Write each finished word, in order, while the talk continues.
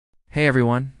Hey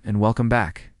everyone, and welcome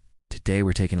back. Today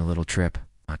we're taking a little trip,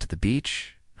 not to the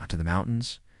beach, not to the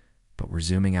mountains, but we're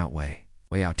zooming out way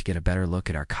out to get a better look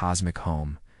at our cosmic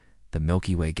home, the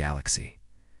Milky Way galaxy.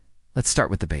 Let's start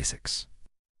with the basics.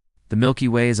 The Milky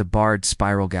Way is a barred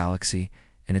spiral galaxy,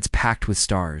 and it's packed with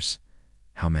stars.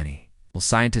 How many? Well,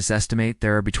 scientists estimate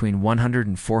there are between 100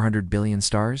 and 400 billion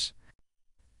stars.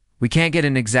 We can't get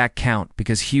an exact count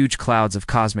because huge clouds of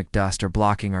cosmic dust are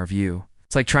blocking our view.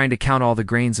 It's like trying to count all the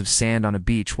grains of sand on a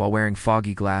beach while wearing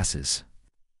foggy glasses.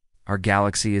 Our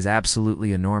galaxy is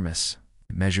absolutely enormous.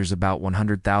 It measures about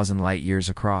 100,000 light years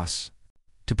across.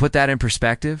 To put that in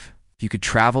perspective, if you could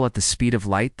travel at the speed of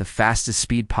light, the fastest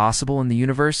speed possible in the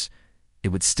universe, it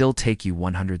would still take you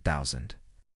 100,000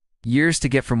 years to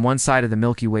get from one side of the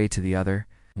Milky Way to the other,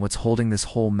 and what's holding this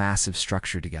whole massive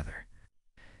structure together.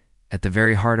 At the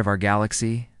very heart of our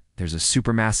galaxy, there's a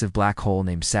supermassive black hole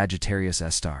named Sagittarius A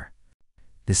star.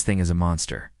 This thing is a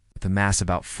monster, with a mass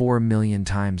about 4 million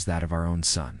times that of our own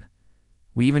sun.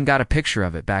 We even got a picture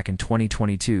of it back in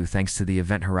 2022 thanks to the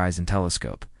Event Horizon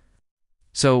telescope.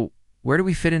 So, where do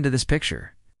we fit into this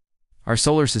picture? Our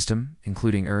solar system,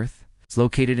 including Earth, is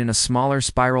located in a smaller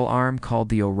spiral arm called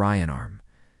the Orion Arm.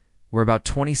 We're about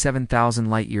 27,000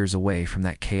 light years away from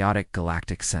that chaotic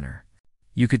galactic center.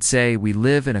 You could say we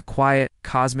live in a quiet,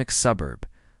 cosmic suburb,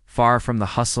 far from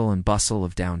the hustle and bustle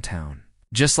of downtown.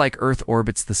 Just like Earth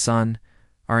orbits the Sun,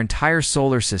 our entire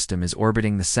solar system is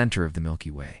orbiting the center of the Milky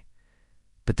Way.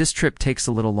 But this trip takes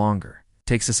a little longer. It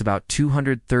takes us about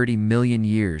 230 million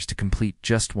years to complete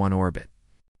just one orbit.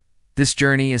 This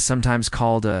journey is sometimes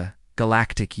called a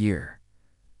galactic year.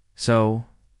 So,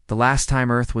 the last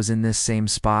time Earth was in this same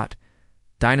spot,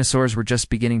 dinosaurs were just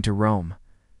beginning to roam.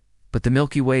 But the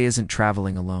Milky Way isn't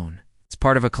traveling alone. It's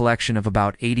part of a collection of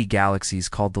about 80 galaxies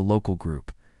called the Local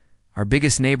Group. Our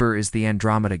biggest neighbor is the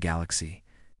Andromeda galaxy,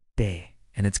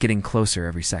 and it's getting closer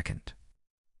every second.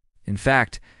 In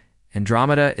fact,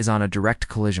 Andromeda is on a direct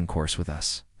collision course with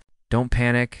us. Don't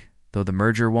panic, though the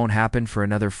merger won't happen for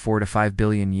another 4 to 5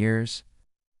 billion years.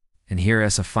 And here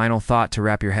is a final thought to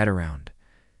wrap your head around.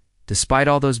 Despite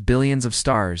all those billions of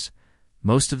stars,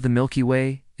 most of the Milky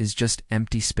Way is just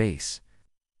empty space.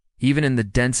 Even in the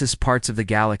densest parts of the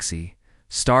galaxy,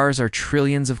 stars are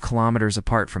trillions of kilometers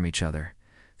apart from each other.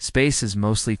 Space is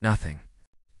mostly nothing.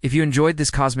 If you enjoyed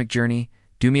this cosmic journey,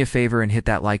 do me a favor and hit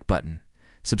that like button.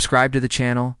 Subscribe to the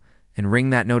channel and ring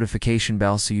that notification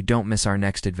bell so you don't miss our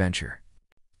next adventure.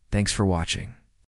 Thanks for watching.